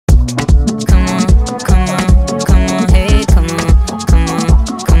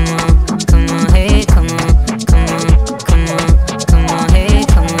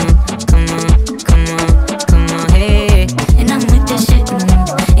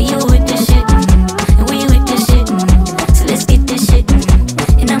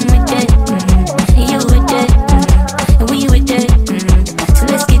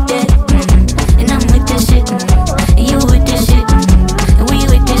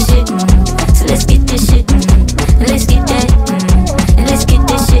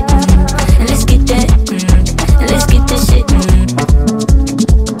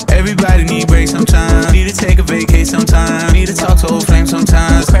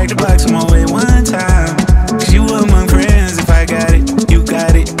crack the box on my way one time. Cause you were among friends. If I got it, you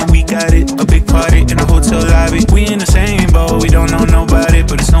got it, we got it. A big party in the hotel lobby. We in the same boat, we don't know nobody,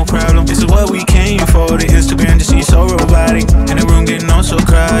 but it's no problem. This is what we came for. The Instagram just seems so robotic, and the room getting all so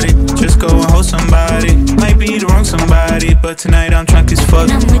crowded. Just go and hold somebody. Might be the wrong somebody, but tonight I'm drunk as fuck.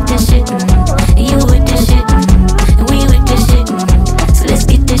 And I'm with this shit, you with this shit.